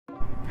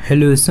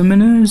Hello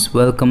summoners,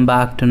 welcome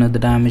back to another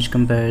damage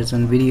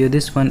comparison video.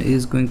 This one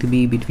is going to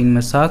be between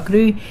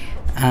Masacre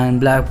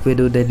and Black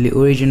Widow Deadly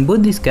Origin.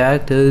 Both these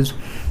characters,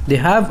 they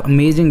have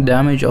amazing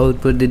damage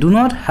output. They do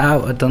not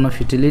have a ton of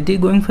utility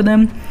going for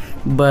them,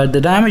 but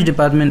the damage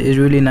department is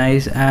really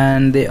nice,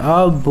 and they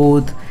are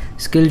both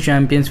skill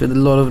champions with a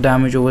lot of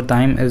damage over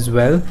time as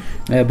well.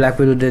 Black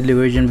Widow Deadly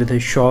Origin with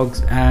his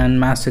shocks, and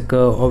Massacre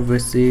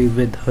obviously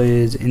with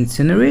his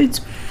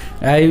incinerates.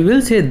 I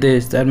will say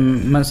this, that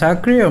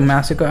Masacre or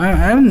Massacre,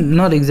 I'm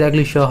not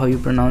exactly sure how you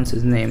pronounce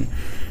his name,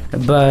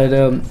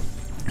 but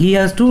he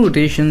has two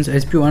rotations.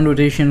 SP1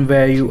 rotation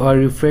where you are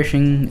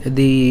refreshing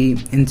the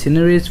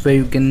incinerates, where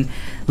you can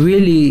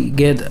really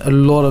get a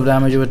lot of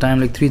damage over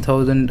time, like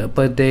 3000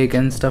 per tick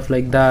and stuff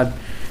like that.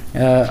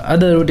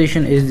 Other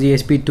rotation is the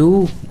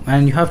SP2,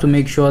 and you have to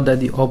make sure that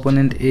the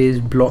opponent is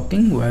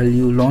blocking while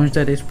you launch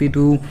that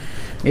SP2.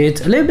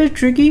 It's a little bit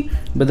tricky,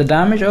 but the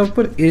damage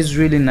output is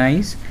really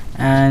nice,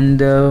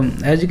 and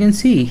as you can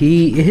see,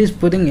 he is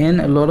putting in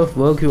a lot of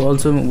work. You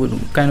also would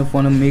kind of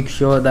want to make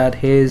sure that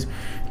his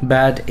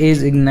bat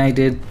is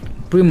ignited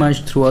pretty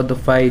much throughout the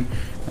fight.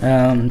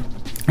 And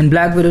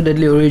Black Widow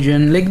Deadly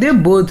Origin, like, they're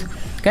both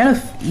kind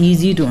of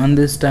easy to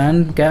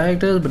understand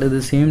characters, but at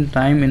the same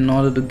time, in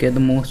order to get the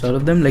most out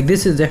of them, like,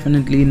 this is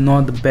definitely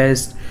not the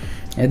best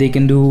they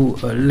can do,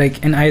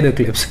 like in either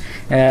clips.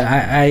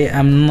 I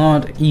am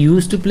not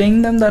used to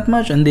playing them that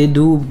much, and they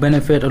do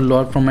benefit a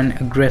lot from an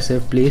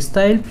aggressive play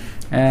style,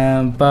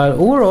 but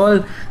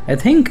overall I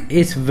think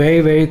it's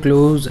very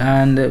close.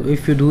 And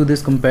if you do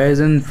this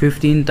comparison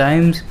 15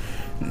 times,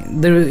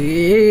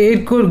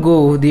 it could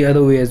go the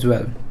other way as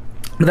well.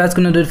 But that's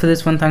gonna do it for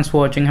this one. Thanks for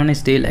watching. Have a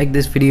nice day. Like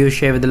this video,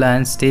 share with the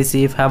lands, stay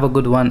safe, have a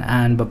good one,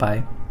 and bye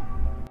bye.